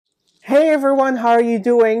Hey everyone, how are you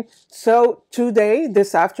doing? So today,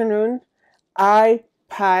 this afternoon, I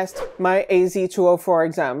passed my AZ-204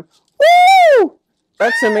 exam. Woo!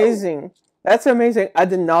 That's amazing. That's amazing. I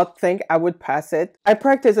did not think I would pass it. I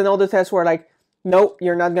practiced and all the tests were like, nope,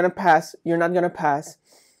 you're not gonna pass. You're not gonna pass.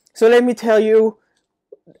 So let me tell you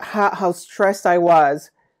how stressed I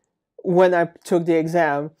was when I took the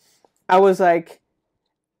exam. I was like,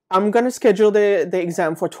 I'm gonna schedule the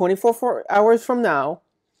exam for 24 hours from now,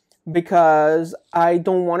 because I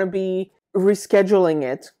don't want to be rescheduling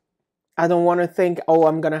it. I don't want to think, oh,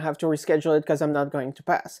 I'm going to have to reschedule it because I'm not going to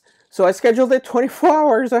pass. So I scheduled it 24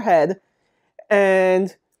 hours ahead,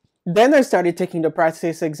 and then I started taking the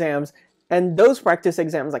practice exams, and those practice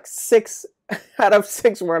exams, like 6 out of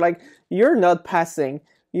 6 were like, you're not passing.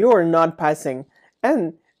 You are not passing.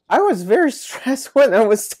 And I was very stressed when I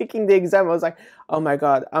was taking the exam. I was like, oh my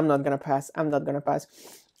God, I'm not going to pass. I'm not going to pass.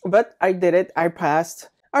 But I did it. I passed.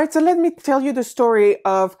 All right, so let me tell you the story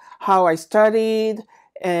of how I studied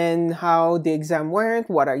and how the exam went,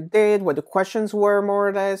 what I did, what the questions were more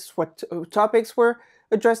or less, what topics were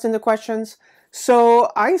addressed in the questions.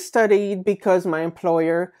 So I studied because my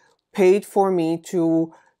employer paid for me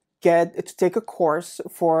to take a course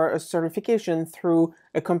for a certification through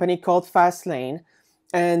a company called Fastlane.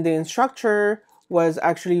 And the instructor was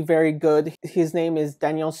actually very good. His name is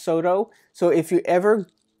Daniel Soto. So if you ever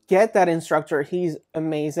get that instructor, he's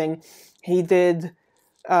amazing. He did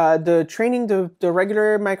the training, the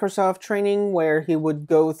regular Microsoft training, where he would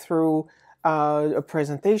go through a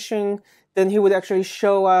presentation. Then he would actually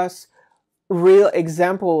show us real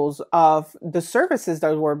examples of the services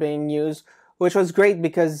that were being used, which was great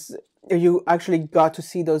because you actually got to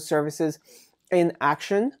see those services in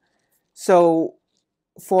action. So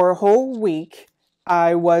for a whole week,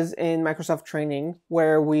 I was in Microsoft training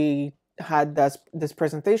where we had this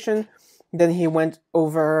presentation. Then he went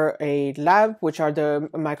over a lab, which are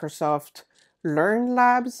the Microsoft Learn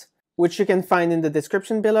labs, which you can find in the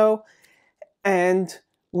description below. And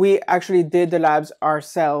we actually did the labs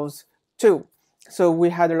ourselves too. So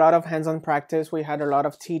we had a lot of hands-on practice. We had a lot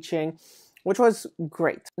of teaching, which was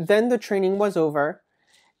great. Then the training was over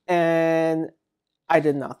and I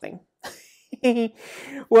did nothing.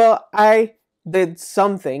 Well, I did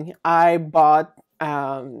something. I bought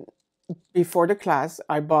before the class,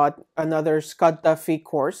 I bought another Scott Duffy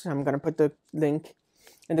course. I'm going to put the link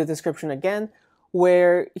in the description again,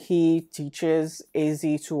 where he teaches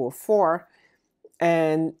AZ-204,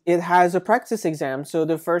 and it has a practice exam. So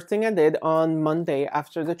the first thing I did on Monday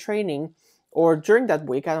after the training, or during that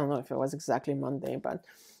week, I don't know if it was exactly Monday, but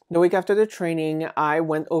the week after the training, I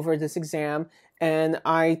went over this exam and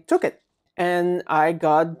I took it. And I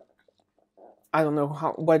got, I don't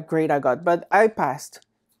know what grade I got, but I passed.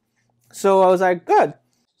 So I was like, good.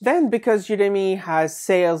 Then because Udemy has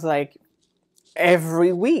sales like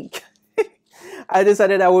every week, I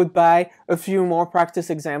decided I would buy a few more practice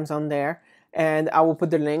exams on there, and I will put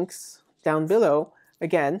the links down below.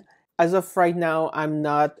 Again, as of right now, I'm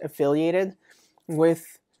not affiliated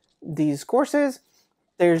with these courses.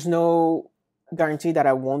 There's no guarantee that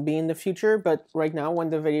I won't be in the future, but right now when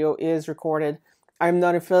the video is recorded, I'm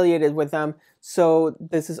not affiliated with them. So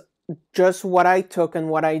this is just what I took and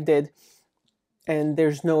what I did, and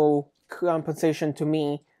there's no compensation to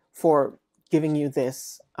me for giving you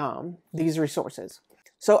this these resources.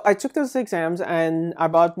 So I took those exams and I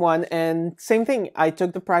bought one, and same thing, I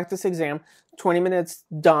took the practice exam, 20 minutes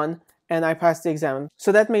done, and I passed the exam.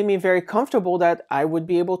 So that made me very comfortable that I would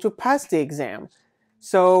be able to pass the exam.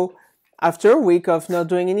 So after a week of not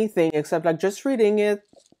doing anything except like just reading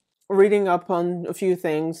up on a few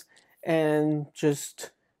things and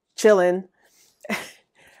just chilling,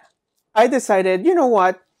 I decided, you know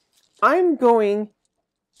what? I'm going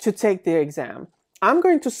to take the exam. I'm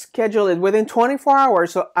going to schedule it within 24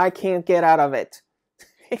 hours so I can't get out of it.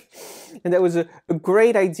 And that was a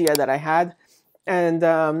great idea that I had.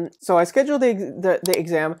 And so I scheduled the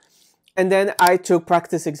exam, and then I took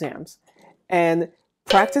practice exams. And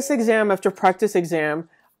practice exam after practice exam,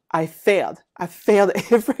 I failed. I failed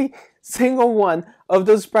every single one of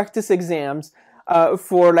those practice exams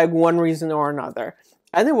for like one reason or another.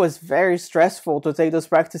 And it was very stressful to take those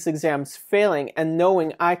practice exams, failing and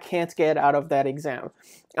knowing I can't get out of that exam.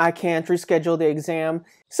 I can't reschedule the exam.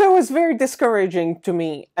 So it was very discouraging to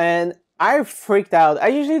me, and I freaked out. I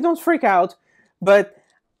usually don't freak out, but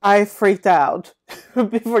I freaked out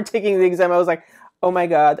before taking the exam. I was like, oh my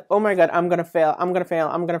God, I'm gonna fail, I'm gonna fail,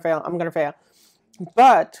 I'm gonna fail, I'm gonna fail.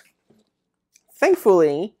 But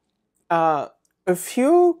thankfully, a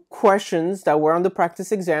few questions that were on the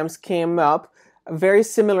practice exams came up very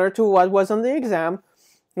similar to what was on the exam,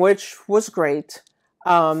 which was great.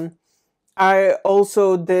 I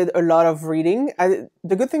also did a lot of reading.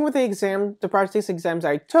 The good thing with the practice exams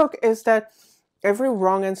I took, is that every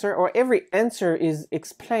wrong answer or every answer is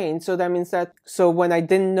explained. So that means that, so when I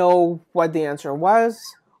didn't know what the answer was,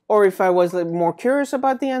 or if I was more curious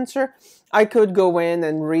about the answer, I could go in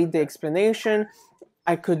and read the explanation.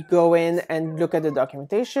 I could go in and look at the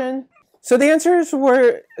documentation. So the answers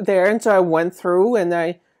were there, and so I went through and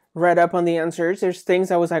I read up on the answers. There's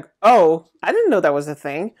things I was like, oh, I didn't know that was a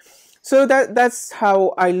thing. So that's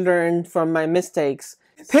how I learned from my mistakes.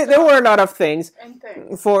 There were a lot of things.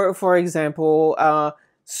 For example,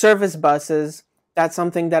 service buses. That's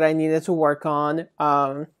something that I needed to work on.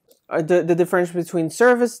 The difference between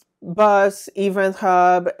service bus, event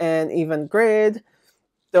hub, and event grid.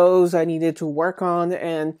 Those I needed to work on,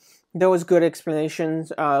 and there was good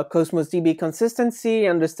explanations. Cosmos DB consistency,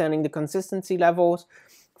 understanding the consistency levels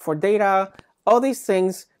for data. All these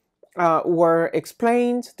things were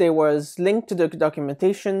explained. There was linked to the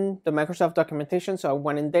documentation, the Microsoft documentation, so I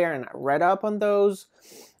went in there and I read up on those.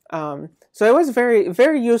 So it was very,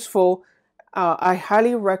 very useful. I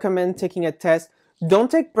highly recommend taking a test. Don't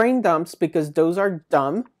take brain dumps, because those are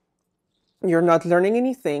dumb. You're not learning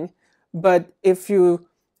anything. But if you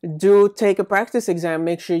do take a practice exam,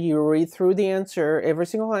 make sure you read through the answer, every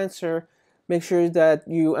single answer. Make sure that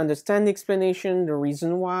you understand the explanation, the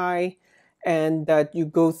reason why, and that you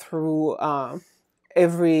go through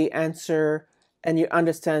every answer and you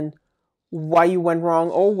understand why you went wrong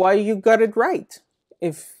or why you got it right.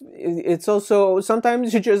 If it's also,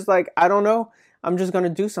 sometimes you're just like, I don't know, I'm just going to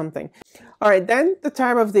do something. All right, then the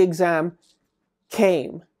time of the exam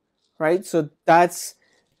came, right? So that's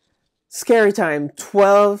scary time,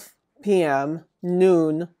 12 p.m.,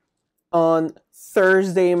 noon, on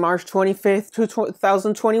Thursday, March 25th,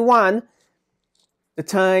 2021. The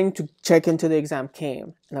time to check into the exam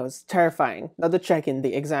came, and that was terrifying. Not the check-in,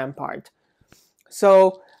 the exam part.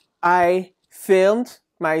 So I filmed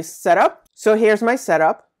my setup. So here's my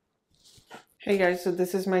setup. Hey guys, so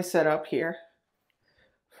this is my setup here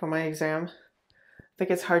for my exam. I think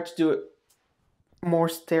it's hard to do it more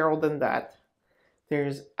sterile than that.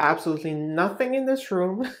 There's absolutely nothing in this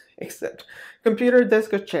room except computer,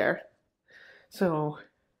 desk, a chair. So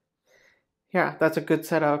yeah, that's a good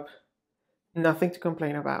setup. Nothing to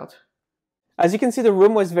complain about. As you can see, the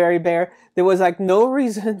room was very bare. There was like no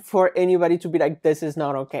reason for anybody to be like, this is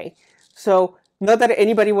not okay. So not that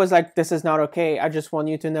anybody was like, this is not okay. I just want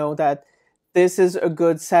you to know that this is a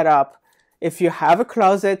good setup. If you have a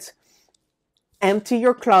closet, empty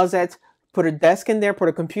your closet, put a desk in there, put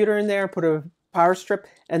a computer in there, put a power strip,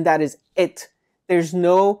 and that is it. There's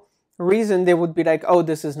no reason they would be like, oh,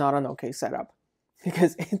 this is not an okay setup.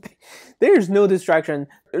 Because there's no distraction.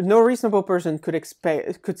 No reasonable person could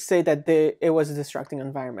say that it was a distracting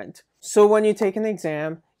environment. So when you take an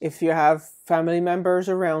exam, if you have family members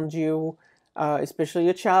around you, especially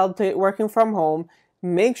a child working from home,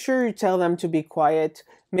 make sure you tell them to be quiet.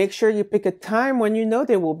 Make sure you pick a time when you know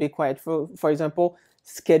they will be quiet. For example,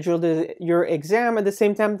 schedule your exam at the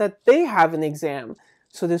same time that they have an exam.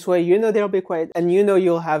 So this way you know they'll be quiet, and you know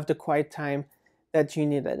you'll have the quiet time that you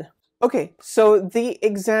needed. Okay, so the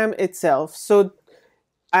exam itself. So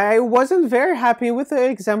I wasn't very happy with the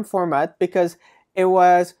exam format because it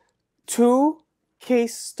was 2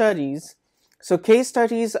 case studies. So case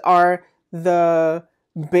studies are the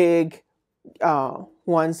big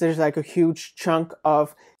ones. There's like a huge chunk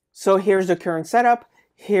of, so here's the current setup.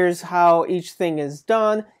 Here's how each thing is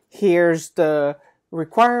done. Here's the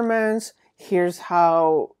requirements. Here's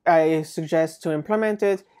how I suggest to implement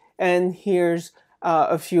it. And here's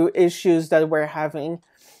a few issues that we're having.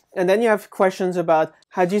 And then you have questions about,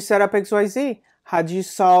 how do you set up XYZ? How do you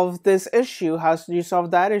solve this issue? How do you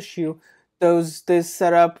solve that issue? Does this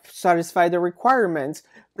setup satisfy the requirements?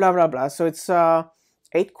 Blah, blah, blah. So it's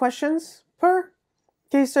 8 questions per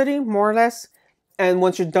case study, more or less. And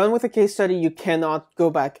once you're done with the case study, you cannot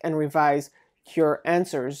go back and revise your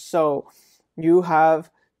answers. So you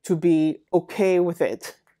have to be okay with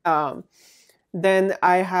it. Then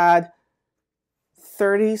I had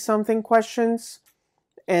 30-something questions,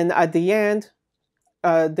 and at the end,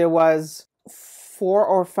 there was 4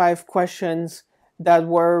 or 5 questions that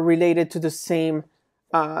were related to the same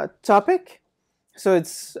topic. So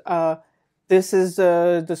it's this is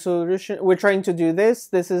the solution. We're trying to do this.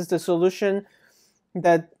 This is the solution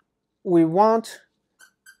that we want,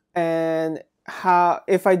 and how,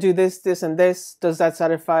 if I do this, this, and this, does that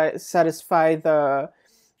satisfy the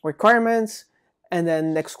requirements? And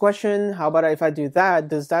then next question, how about if I do that,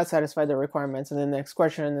 does that satisfy the requirements? And the next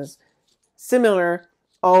question is similar,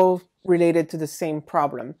 all related to the same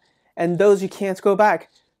problem. And those you can't go back.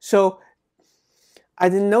 So I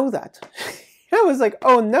didn't know that. I was like,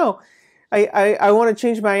 oh no, I want to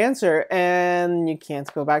change my answer, and you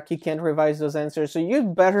can't go back. You can't revise those answers. So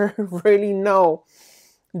you'd better really know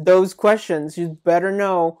those questions. You'd better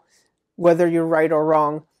know whether you're right or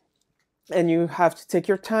wrong. And you have to take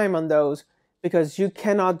your time on those because you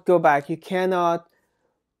cannot go back. You cannot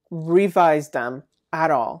revise them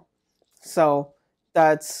at all. So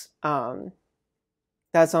that's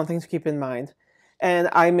something to keep in mind. And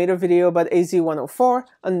I made a video about AZ-104.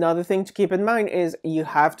 Another thing to keep in mind is you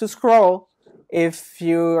have to scroll. I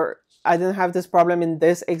didn't have this problem in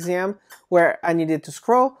this exam where I needed to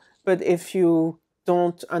scroll, but if you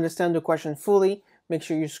don't understand the question fully, make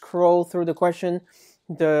sure you scroll through the question.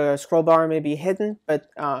 The scroll bar may be hidden, but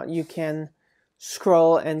you can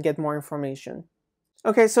scroll and get more information.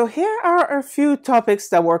 Okay, so here are a few topics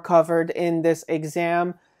that were covered in this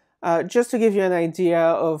exam. Just to give you an idea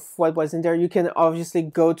of what was in there, you can obviously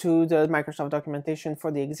go to the Microsoft documentation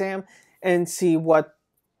for the exam and see what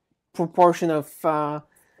proportion of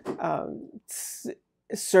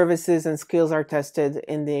services and skills are tested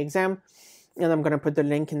in the exam. And I'm going to put the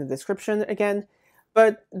link in the description again.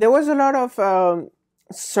 But there was a lot of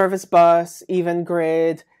Service Bus, Event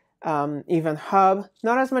Grid, Event Hub.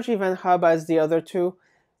 Not as much Event Hub as the other two,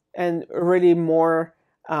 and really more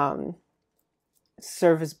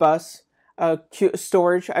Service Bus.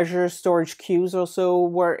 Storage, Azure Storage Queues also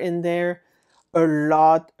were in there. A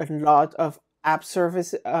lot of app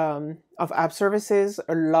services, a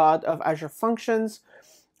lot of Azure Functions,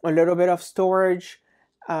 a little bit of storage,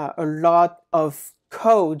 a lot of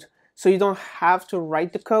code. So you don't have to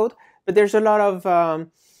write the code, but there's a lot of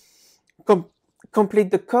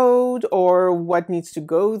complete the code, or what needs to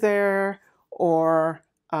go there, or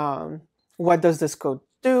what does this code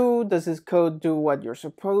do? Does this code do what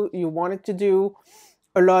you want it to do?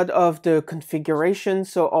 A lot of the configuration,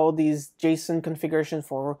 so all these JSON configuration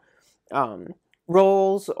for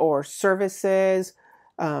roles or services.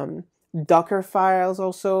 Docker files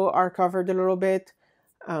also are covered a little bit.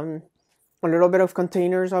 A little bit of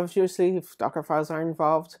containers, obviously, if Docker files are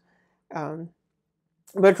involved.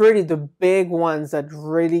 But really the big ones that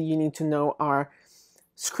really you need to know are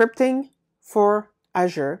scripting for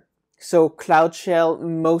Azure. So Cloud Shell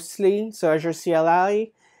mostly, so Azure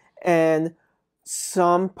CLI, and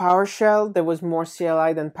some PowerShell. There was more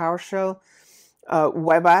CLI than PowerShell.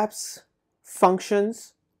 Web apps,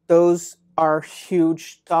 functions, those are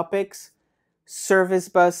huge topics. Service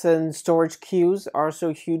bus and storage queues are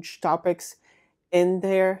also huge topics in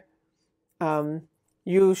there.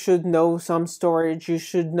 You should know some storage. You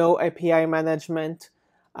should know API management,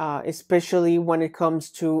 especially when it comes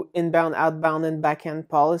to inbound, outbound, and backend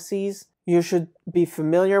policies. You should be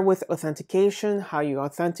familiar with authentication, how you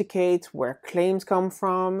authenticate, where claims come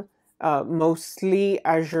from, mostly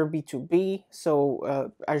Azure B2B,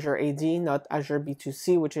 so Azure AD, not Azure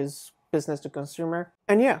B2C, which is business to consumer.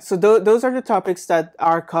 And yeah, so those are the topics that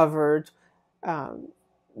are covered.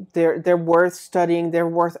 They're worth studying, they're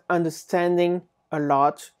worth understanding a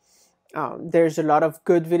lot. There's a lot of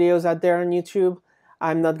good videos out there on YouTube.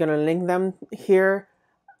 I'm not gonna link them here,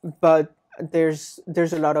 but there's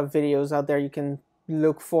a lot of videos out there. You can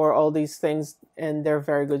look for all these things, and they're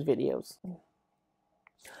very good videos.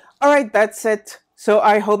 All right, that's it. So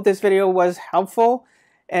I hope this video was helpful.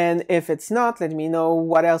 And if it's not, let me know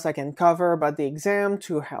what else I can cover about the exam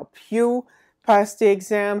to help you pass the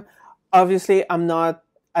exam. Obviously, I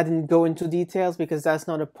didn't go into details because that's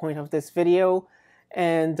not the point of this video.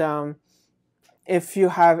 And if you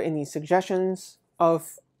have any suggestions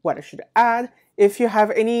of what I should add, if you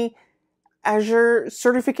have any Azure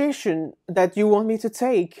certification that you want me to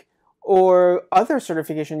take, or other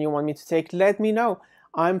certification you want me to take, let me know.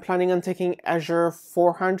 I'm planning on taking Azure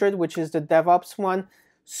 400, which is the DevOps one,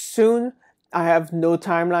 soon. I have no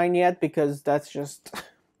timeline yet because that's just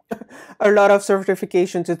a lot of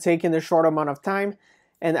certification to take in a short amount of time,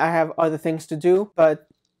 and I have other things to do. But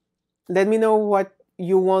let me know what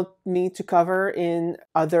you want me to cover in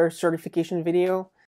other certification video.